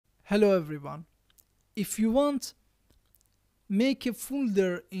Hello everyone. If you want make a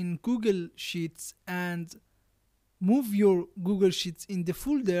folder in Google Sheets and move your Google Sheets in the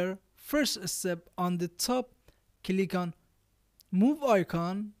folder, first step on the top, click on move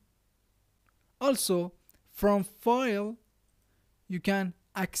icon. Also from file you can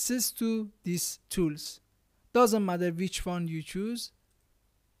access to these tools. Doesn't matter which one you choose.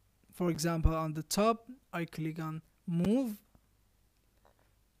 For example, on the top I click on move.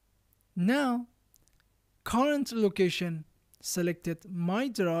 Now current location selected my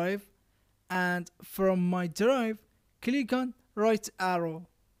drive, and from my drive click on right arrow,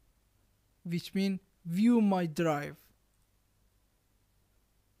 which means view my drive.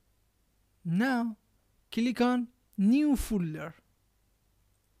 Now click on new folder.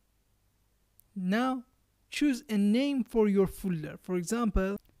 Now choose a name for your folder, for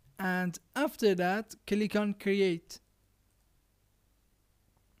example, and after that click on create.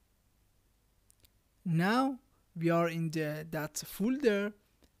 Now we are in that folder.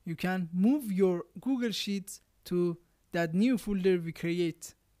 You can move your Google Sheets to that new folder we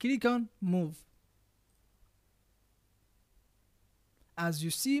create. Click on move. As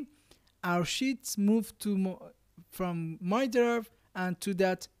you see, our sheets move to from my drive and to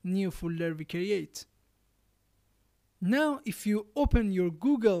that new folder we create. Now if you open your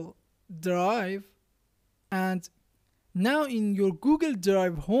Google Drive, and now in your Google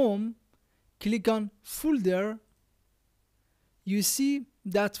Drive home, click on folder, you see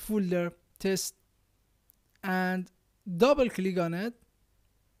that folder test and double click on it.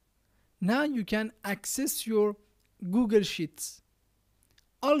 Now you can access your Google Sheets.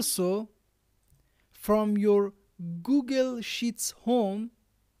 Also from your Google Sheets home,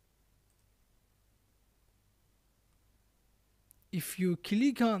 if you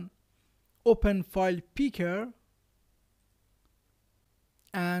click on open file picker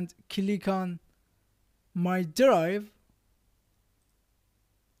and click on my drive,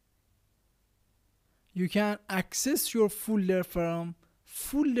 you can access your folder from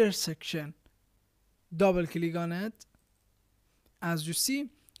folder section. Double click on it. As you see,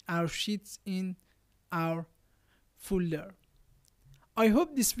 our sheets in our folder. I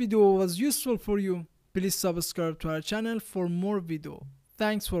hope this video was useful for you. Please subscribe to our channel for more video.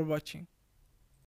 Thanks for watching.